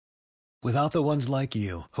Without the ones like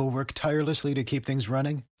you, who work tirelessly to keep things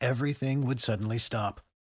running, everything would suddenly stop.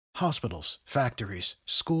 Hospitals, factories,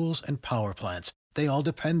 schools, and power plants, they all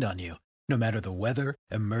depend on you. No matter the weather,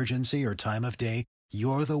 emergency, or time of day,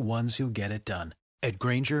 you're the ones who get it done. At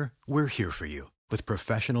Grainger, we're here for you with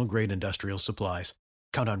professional-grade industrial supplies.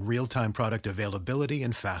 Count on real-time product availability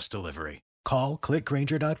and fast delivery. Call,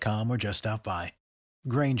 clickgrainger.com, or just stop by.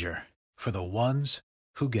 Grainger, for the ones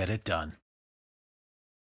who get it done.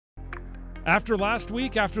 After last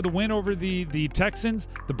week, after the win over the Texans,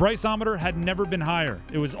 the Bryceometer had never been higher.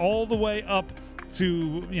 It was all the way up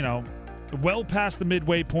to, well past the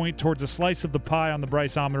midway point towards a slice of the pie on the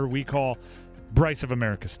Bryceometer we call Bryce of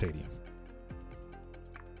America Stadium.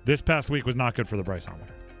 This past week was not good for the Bryceometer.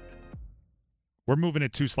 We're moving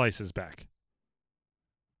it 2 slices back.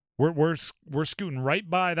 We're scooting right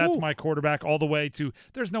by that's my quarterback all the way to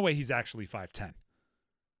there's no way he's actually 5'10".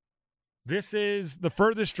 This is the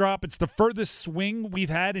furthest drop. It's the furthest swing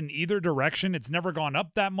we've had in either direction. It's never gone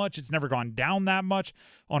up that much. It's never gone down that much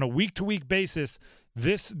on a week-to-week basis.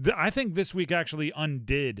 I think this week actually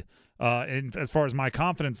undid, as far as my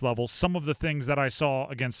confidence level, some of the things that I saw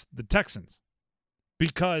against the Texans.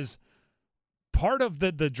 Because part of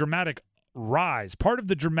the dramatic rise, part of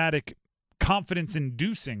the dramatic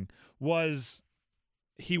confidence-inducing was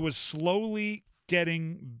he was slowly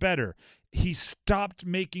getting better. He stopped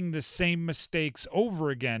making the same mistakes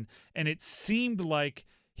over again, and it seemed like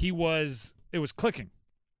it was clicking.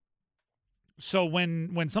 So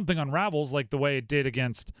when something unravels like the way it did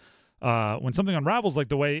against it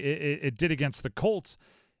did against the Colts,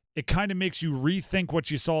 it kind of makes you rethink what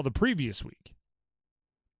you saw the previous week.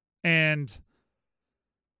 And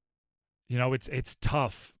it's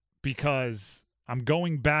tough because I'm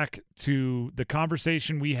going back to the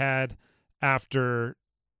conversation we had after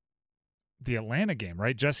the Atlanta game,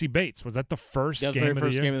 right? Jesse Bates, was that the first game of the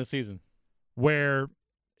year? Game of the season. Where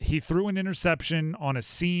he threw an interception on a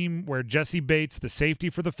seam where Jesse Bates, the safety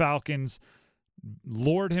for the Falcons,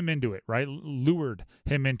 lured him into it, right? Lured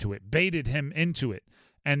him into it, baited him into it.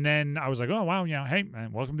 And then I was like, oh, wow, hey,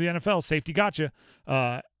 man, welcome to the NFL. Safety gotcha.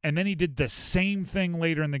 And then he did the same thing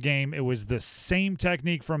later in the game. It was the same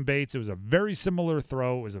technique from Bates. It was a very similar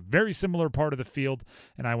throw. It was a very similar part of the field.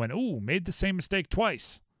 And I went, ooh, made the same mistake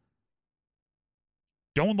twice.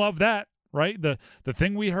 Don't love that, right? The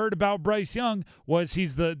thing we heard about Bryce Young was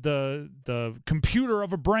he's the computer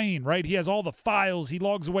of a brain, right? He has all the files. He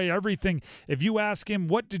logs away everything. If you ask him,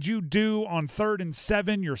 what did you do on 3rd and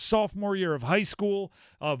 7, your sophomore year of high school,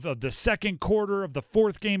 of the second quarter of the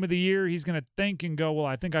 4th game of the year, he's going to think and go, well,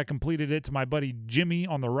 I think I completed it to my buddy Jimmy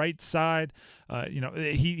on the right side.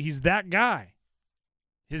 He's that guy.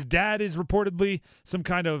 His dad is reportedly some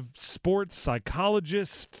kind of sports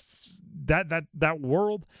psychologist, that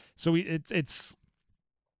world. So he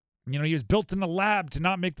was built in a lab to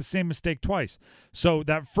not make the same mistake twice. So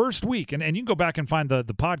that first week, and you can go back and find the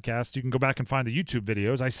podcast. You can go back and find the YouTube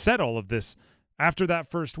videos. I said all of this after that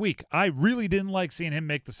first week. I really didn't like seeing him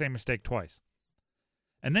make the same mistake twice.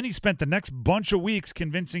 And then he spent the next bunch of weeks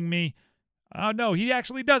convincing me, oh, no, he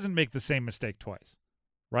actually doesn't make the same mistake twice.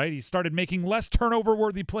 Right? He started making less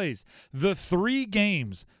turnover-worthy plays. The 3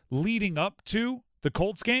 games leading up to the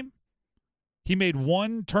Colts game, he made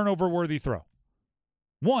 1 turnover-worthy throw.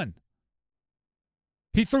 1.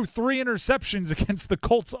 He threw 3 interceptions against the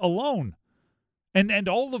Colts alone. And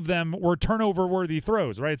all of them were turnover-worthy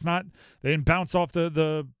throws, right? It's not, they didn't bounce off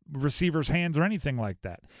the receiver's hands or anything like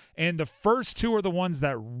that. And the first 2 are the ones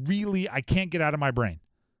that really I can't get out of my brain.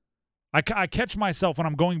 I catch myself when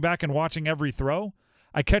I'm going back and watching every throw.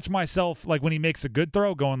 I catch myself, like, when he makes a good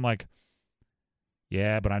throw going like,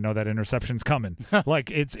 yeah, but I know that interception's coming.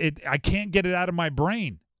 Like, I can't get it out of my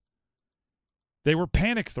brain. They were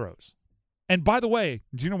panic throws. And by the way,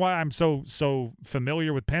 do you know why I'm so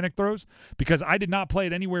familiar with panic throws? Because I did not play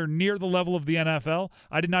at anywhere near the level of the NFL.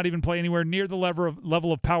 I did not even play anywhere near the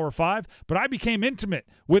level of Power 5, but I became intimate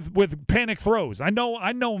with panic throws. I know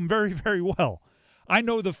them very, very well. I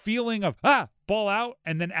know the feeling of, ball out,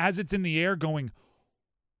 and then as it's in the air going,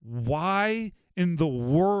 why in the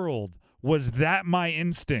world was that my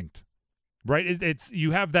instinct? Right? It's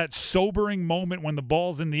you have that sobering moment when the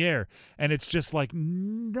ball's in the air, and it's just like,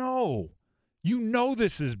 no,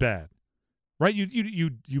 this is bad. Right?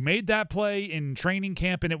 You made that play in training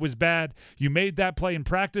camp and it was bad. You made that play in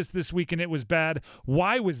practice this week and it was bad.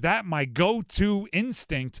 Why was that my go-to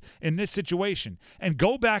instinct in this situation? And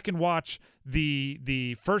go back and watch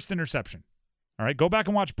the first interception. All right? Go back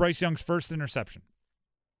and watch Bryce Young's first interception.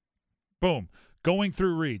 Boom. Going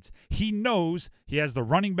through reads. He knows he has the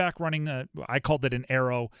running back running, I called it an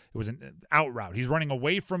arrow. It was an out route. He's running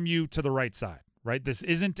away from you to the right side, right? This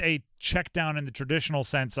isn't a check down in the traditional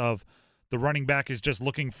sense of the running back is just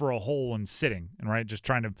looking for a hole and sitting, and right, just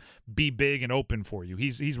trying to be big and open for you.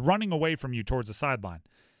 He's running away from you towards the sideline.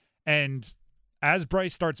 And as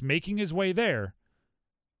Bryce starts making his way there,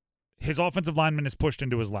 his offensive lineman is pushed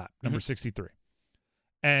into his lap, number 63.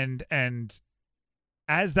 And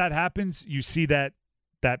as that happens, you see that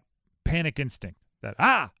panic instinct, that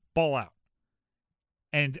ball out.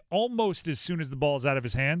 And almost as soon as the ball is out of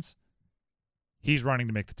his hands, he's running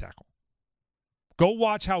to make the tackle. Go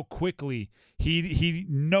watch how quickly he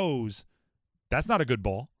knows that's not a good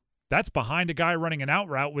ball. That's behind a guy running an out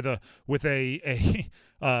route with a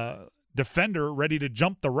defender ready to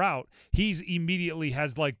jump the route. He's immediately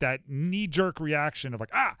has like that knee-jerk reaction of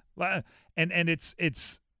like, and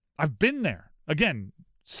it's I've been there. Again,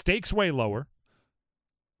 stakes way lower.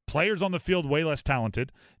 Players on the field way less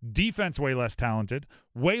talented, defense way less talented,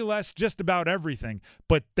 way less just about everything.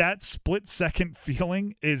 But that split-second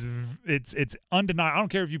feeling it's undeniable. I don't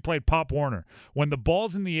care if you played Pop Warner. When the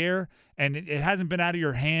ball's in the air and it hasn't been out of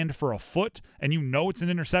your hand for a foot and you know it's an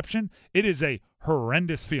interception, it is a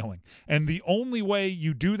horrendous feeling. And the only way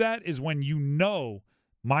you do that is when you know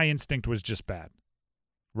my instinct was just bad.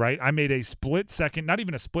 Right? I made a split second, not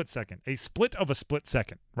even a split second, a split of a split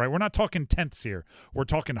second, right? We're not talking tenths here. We're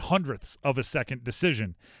talking hundredths of a second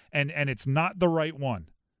decision, and it's not the right one.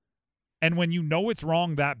 And when you know it's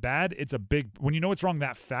wrong that bad, when you know it's wrong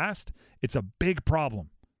that fast, it's a big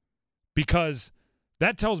problem, because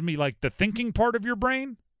that tells me like the thinking part of your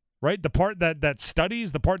brain, right? The part that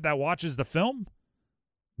studies, the part that watches the film,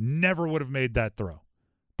 never would have made that throw.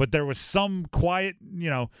 But there was some quiet,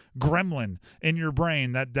 gremlin in your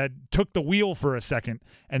brain that took the wheel for a second,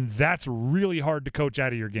 and that's really hard to coach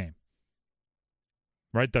out of your game.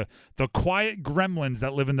 Right? The quiet gremlins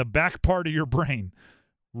that live in the back part of your brain,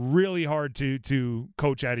 really hard to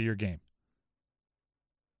coach out of your game.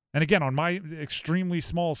 And again, on my extremely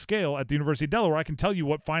small scale at the University of Delaware, I can tell you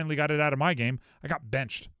what finally got it out of my game. I got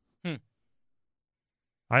benched.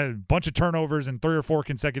 I had a bunch of turnovers in 3 or 4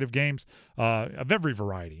 consecutive games of every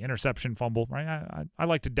variety, interception, fumble, right? I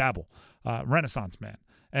like to dabble, Renaissance man.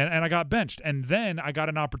 And I got benched. And then I got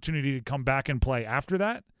an opportunity to come back and play after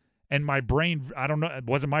that. And my brain, I don't know, it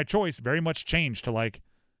wasn't my choice, very much changed to like,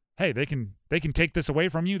 hey, they can take this away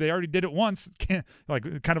from you. They already did it once.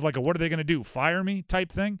 Like kind of like a what are they going to do? Fire me type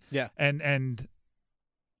thing. Yeah. And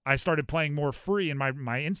I started playing more free, and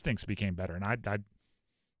my instincts became better. And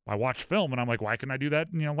I watched film and I'm like, why couldn't I do that,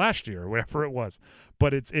 last year or whatever it was?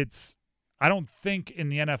 But it's I don't think in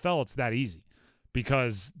the NFL it's that easy,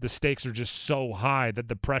 because the stakes are just so high that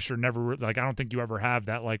the pressure never, like, I don't think you ever have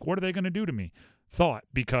that, like, what are they going to do to me thought,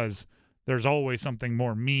 because there's always something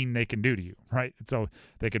more mean they can do to you, right? And so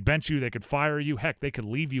they could bench you, they could fire you, heck, they could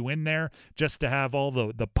leave you in there just to have all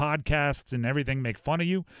the podcasts and everything make fun of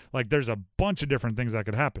you. Like, there's a bunch of different things that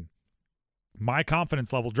could happen. My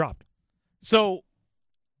confidence level dropped. So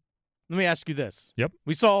let me ask you this. Yep.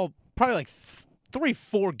 We saw probably like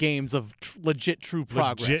 3-4 games of legit true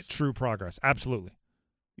progress. Legit true progress. Absolutely.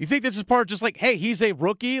 You think this is part of just like, hey, he's a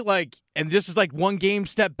rookie, like, and this is like one game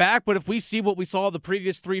step back, but if we see what we saw the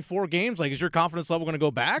previous 3-4 games, like, is your confidence level going to go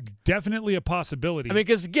back? Definitely a possibility. I mean,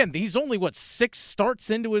 because, again, he's only, 6 starts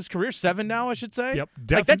into his career? 7 now, I should say? Yep.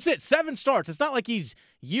 Like, that's it. 7 starts. It's not like he's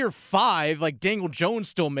year 5, like Daniel Jones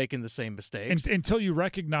still making the same mistakes. Until you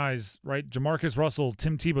recognize, right, Jamarcus Russell,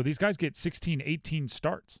 Tim Tebow, these guys get 16, 18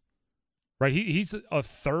 starts, right? He's a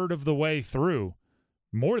third of the way through,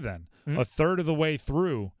 more than a third of the way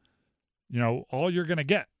through, all you're going to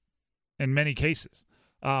get in many cases.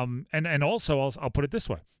 And also, I'll put it this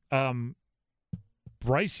way.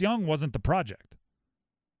 Bryce Young wasn't the project.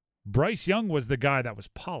 Bryce Young was the guy that was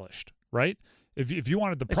polished, right? If you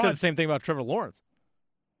wanted the project. They said the same thing about Trevor Lawrence.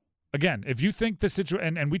 Again, if you think the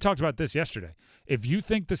situation, and we talked about this yesterday, if you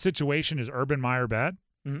think the situation is Urban Meyer bad,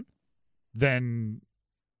 then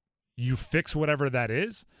you fix whatever that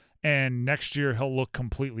is, and next year he'll look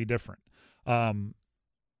completely different.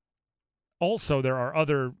 Also, there are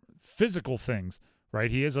other physical things,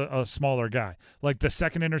 right? He is a smaller guy. Like the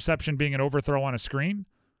second interception being an overthrow on a screen.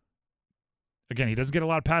 Again, he doesn't get a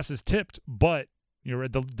lot of passes tipped, but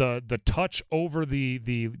the touch over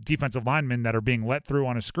the defensive linemen that are being let through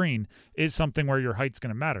on a screen is something where your height's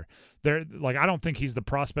going to matter. I don't think he's the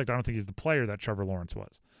prospect. I don't think he's the player that Trevor Lawrence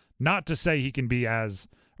was. Not to say he can be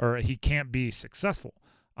he can't be successful.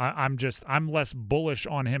 I'm less bullish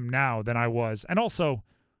on him now than I was. And also,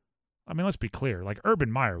 I mean, let's be clear. Like,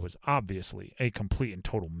 Urban Meyer was obviously a complete and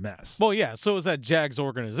total mess. Well, yeah, so is that Jags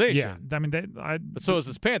organization. Yeah, I mean, but so is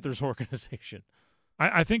this Panthers organization.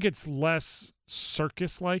 I think it's less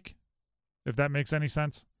circus-like, if that makes any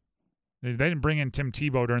sense. They didn't bring in Tim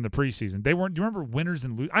Tebow during the preseason. They weren't. Do you remember winners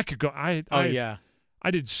and losers? I could go. Yeah.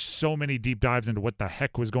 I did so many deep dives into what the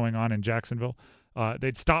heck was going on in Jacksonville.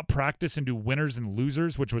 They'd stop practice and do winners and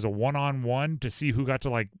losers, which was a one-on-one to see who got to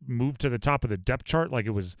like move to the top of the depth chart, like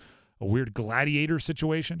it was a weird gladiator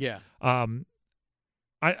situation. Yeah.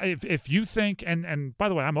 If you think, and by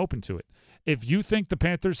the way, I'm open to it. If you think the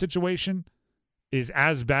Panthers situation is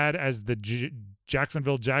as bad as the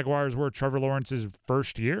Jacksonville Jaguars were Trevor Lawrence's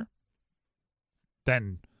first year,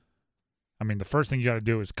 then, I mean, the first thing you got to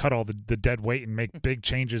do is cut all the dead weight and make big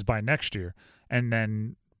changes by next year, and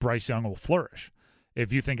then Bryce Young will flourish.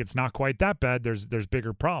 If you think it's not quite that bad, there's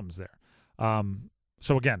bigger problems there.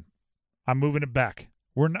 So again, I'm moving it back.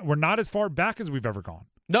 We're not as far back as we've ever gone.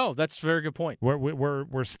 No, that's a very good point.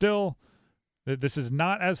 We're still. This is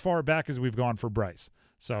not as far back as we've gone for Bryce.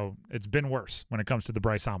 So it's been worse when it comes to the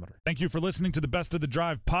Bryceometer. Thank you for listening to the Best of the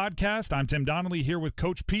Drive podcast. I'm Tim Donnelly here with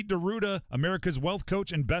Coach Pete D'Arruda, America's wealth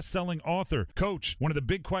coach and best-selling author. Coach, one of the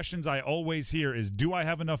big questions I always hear is, do I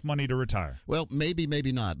have enough money to retire? Well, maybe,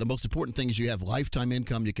 maybe not. The most important thing is you have lifetime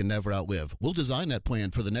income you can never outlive. We'll design that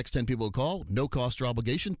plan for the next 10 people who call. No cost or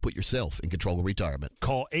obligation. Put yourself in control of retirement.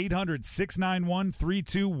 Call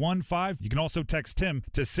 800-691-3215. You can also text Tim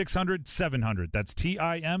to 600-700. That's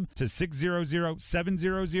TIM to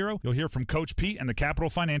 600-700. You'll hear from Coach Pete and the Capital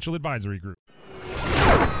Financial Advisory Group.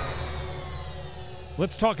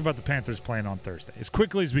 Let's talk about the Panthers playing on Thursday. As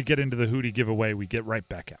quickly as we get into the Hootie giveaway, we get right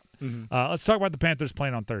back out. Mm-hmm. Let's talk about the Panthers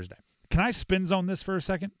playing on Thursday. Can I spin zone this for a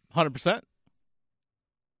second? 100%.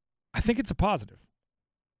 I think it's a positive.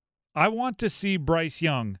 I want to see Bryce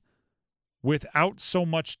Young without so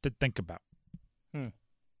much to think about. Now,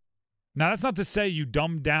 that's not to say you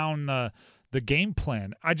dumb down the game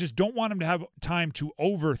plan. I just don't want him to have time to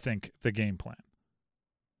overthink the game plan.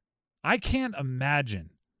 I can't imagine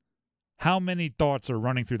how many thoughts are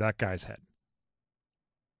running through that guy's head.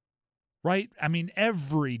 Right? I mean,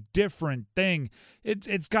 every different thing.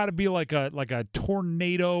 It's got to be like a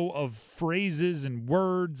tornado of phrases and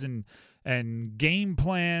words and game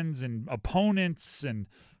plans and opponents and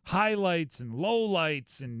highlights and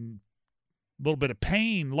lowlights and a little bit of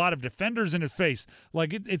pain, a lot of defenders in his face.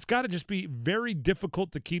 Like, it's got to just be very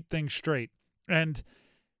difficult to keep things straight. And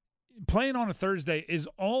playing on a Thursday is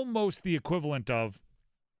almost the equivalent of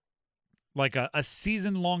like a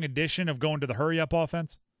season-long edition of going to the hurry-up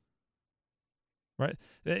offense. Right?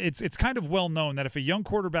 It's kind of well known that if a young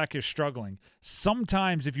quarterback is struggling,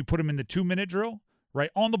 sometimes if you put him in the 2-minute drill,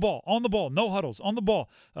 right, on the ball, no huddles, on the ball,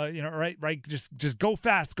 right, just go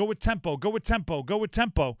fast, go with tempo,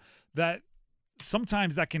 that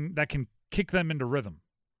sometimes that can kick them into rhythm,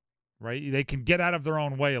 right? They can get out of their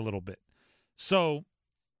own way a little bit. So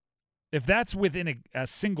if that's within a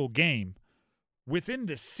single game, within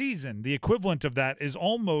the season, the equivalent of that is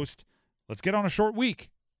almost, let's get on a short week,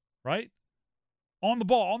 right? On the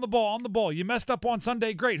ball. You messed up on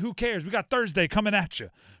Sunday, great. Who cares? We got Thursday coming at you,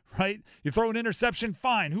 right? You throw an interception,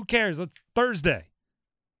 fine. Who cares? It's Thursday,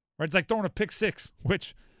 right? It's like throwing a pick six,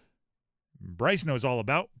 which Bryce knows all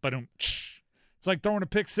about, but it's like throwing a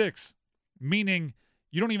pick six, meaning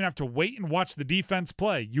you don't even have to wait and watch the defense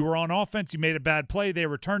play. You were on offense, you made a bad play, they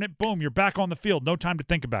return it, boom, you're back on the field. No time to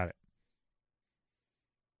think about it.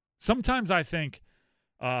 Sometimes I think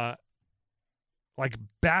like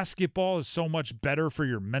basketball is so much better for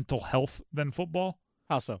your mental health than football.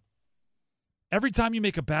 How so? Every time you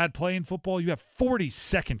make a bad play in football, you have 40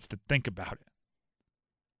 seconds to think about it.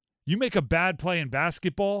 You make a bad play in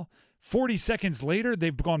basketball, 40 seconds later,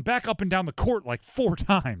 they've gone back up and down the court like 4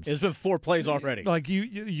 times. It's been 4 plays already. Like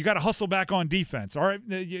you got to hustle back on defense. All right,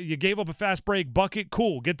 you gave up a fast break, bucket,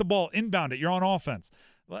 cool. Get the ball, inbound it. You're on offense.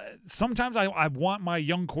 Sometimes I want my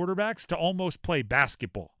young quarterbacks to almost play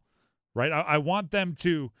basketball, right? I want them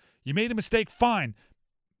to, you made a mistake, fine.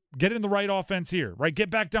 Get in the right offense here, right? Get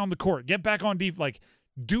back down the court. Get back on defense. Like,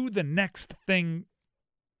 do the next thing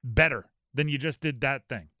better than you just did that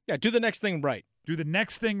thing. Yeah, do the next thing right. Do the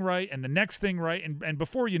next thing right and the next thing right. And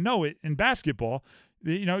before you know it, in basketball,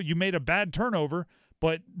 you made a bad turnover,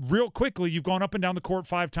 but real quickly you've gone up and down the court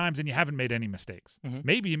 5 times and you haven't made any mistakes. Mm-hmm.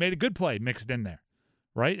 Maybe you made a good play mixed in there,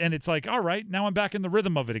 right? And it's like, all right, now I'm back in the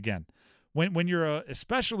rhythm of it again. When you're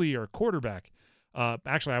especially you're a quarterback,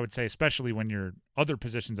 actually I would say especially when you're other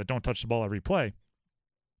positions that don't touch the ball every play,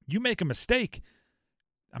 you make a mistake,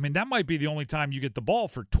 I mean, that might be the only time you get the ball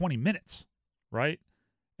for 20 minutes, right?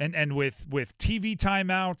 And with TV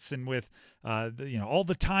timeouts and with all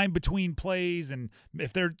the time between plays, and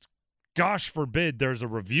if there, gosh forbid, there's a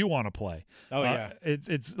review on a play. Oh yeah,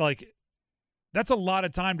 it's like that's a lot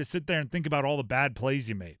of time to sit there and think about all the bad plays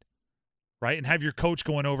you made, right? And have your coach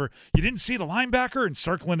going over, you didn't see the linebacker, and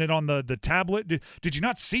circling it on the tablet. Did you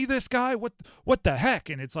not see this guy? What the heck?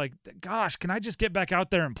 And it's like, gosh, can I just get back out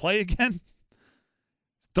there and play again?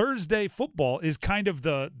 Thursday football is kind of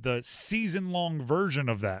the season-long version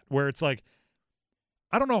of that, where it's like,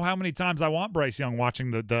 I don't know how many times I want Bryce Young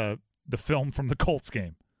watching the film from the Colts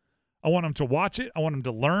game. I want him to watch it. I want him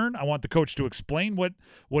to learn. I want the coach to explain what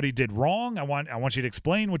he did wrong. I want you to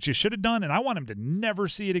explain what you should have done, and I want him to never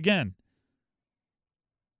see it again.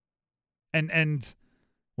 And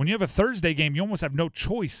when you have a Thursday game, you almost have no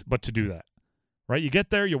choice but to do that, right? You get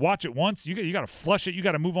there, you watch it once, you got to flush it, you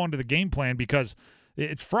got to move on to the game plan because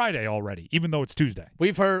it's Friday already, even though it's Tuesday.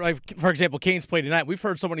 We've heard, like, for example, Canes play tonight. We've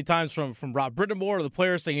heard so many times from Rob Brittamore or the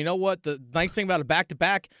players saying, you know what, the nice thing about a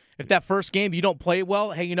back-to-back, if that first game you don't play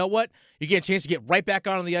well, hey, you know what, you get a chance to get right back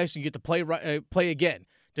out on the ice and you get to play again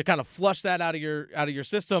to kind of flush that out of your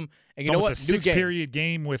system. And you know what, it's almost a 6-period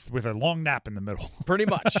game with a long nap in the middle. Pretty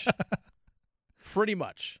much. Pretty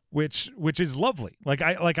much. Which is lovely.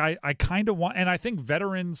 I kind of want, and I think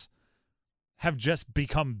veterans have just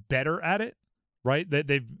become better at it. Right?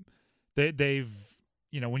 They've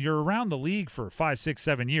when you're around the league for 5, 6,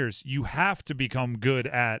 7 years, you have to become good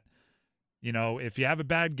at, if you have a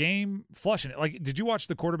bad game, flushing it. Like, did you watch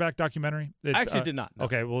the quarterback documentary? I actually did not. No.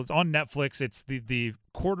 Okay, well, it's on Netflix. It's the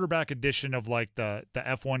quarterback edition of like the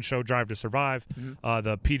F1 show Drive to Survive,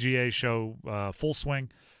 the PGA show Full Swing,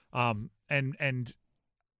 and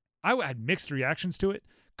I had mixed reactions to it.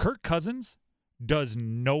 Kirk Cousins does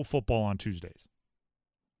no football on Tuesdays.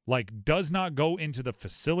 Like, does not go into the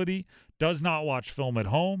facility, does not watch film at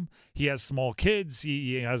home. He has small kids.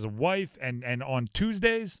 He has a wife. And on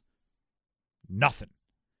Tuesdays, nothing.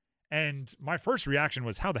 And my first reaction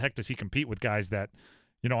was, how the heck does he compete with guys that,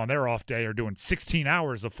 on their off day are doing 16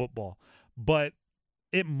 hours of football? But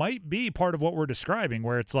it might be part of what we're describing,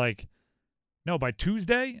 where it's like, no, by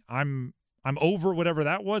Tuesday, I'm over whatever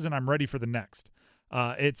that was, and I'm ready for the next.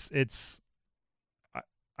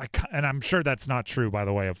 And I'm sure that's not true, by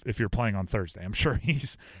the way, if you're playing on Thursday. I'm sure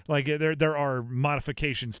he's like, there are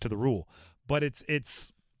modifications to the rule, but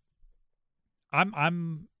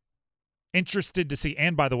I'm interested to see.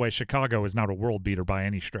 And by the way, Chicago is not a world beater by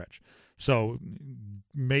any stretch. So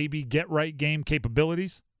maybe get right game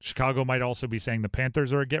capabilities. Chicago might also be saying the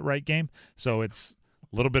Panthers are a get right game. So it's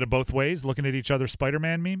a little bit of both ways, looking at each other's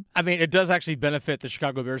Spider-Man meme. I mean, it does actually benefit the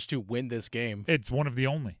Chicago Bears to win this game. It's one of the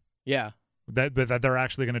only. Yeah. That they're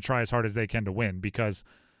actually going to try as hard as they can to win, because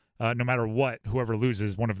no matter what, whoever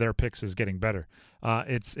loses, one of their picks is getting better.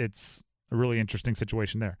 It's a really interesting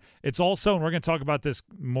situation there. It's also, and we're going to talk about this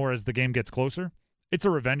more as the game gets closer, it's a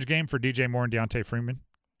revenge game for DJ Moore and Deonta Freeman.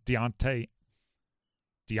 Deonta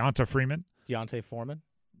Freeman. Deonta Foreman?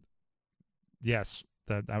 Yes.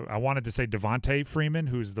 I wanted to say Devontae Freeman,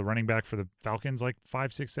 who's the running back for the Falcons like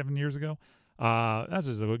 5, 6, 7 years ago. That's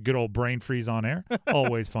just a good old brain freeze on air.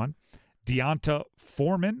 Always fun. Deonta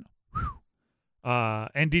Foreman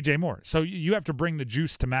and DJ Moore. So you have to bring the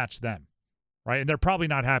juice to match them, right? And they're probably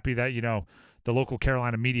not happy that, the local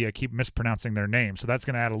Carolina media keep mispronouncing their name. So that's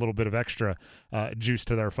going to add a little bit of extra juice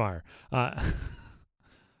to their fire.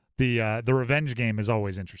 The revenge game is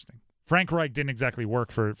always interesting. Frank Reich didn't exactly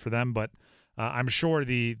work for them, but I'm sure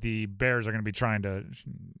the Bears are going to be trying to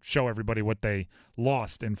show everybody what they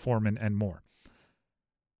lost in Foreman and Moore.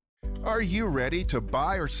 Are you ready to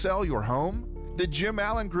buy or sell your home? The Jim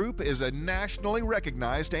Allen Group is a nationally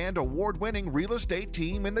recognized and award-winning real estate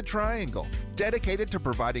team in the Triangle, dedicated to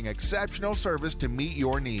providing exceptional service to meet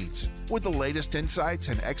your needs. With the latest insights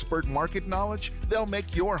and expert market knowledge, they'll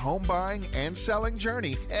make your home buying and selling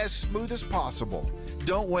journey as smooth as possible.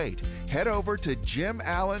 Don't wait. Head over to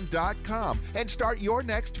jimallen.com and start your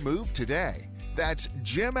next move today. That's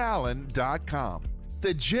jimallen.com.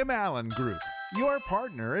 The Jim Allen Group, your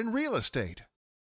partner in real estate.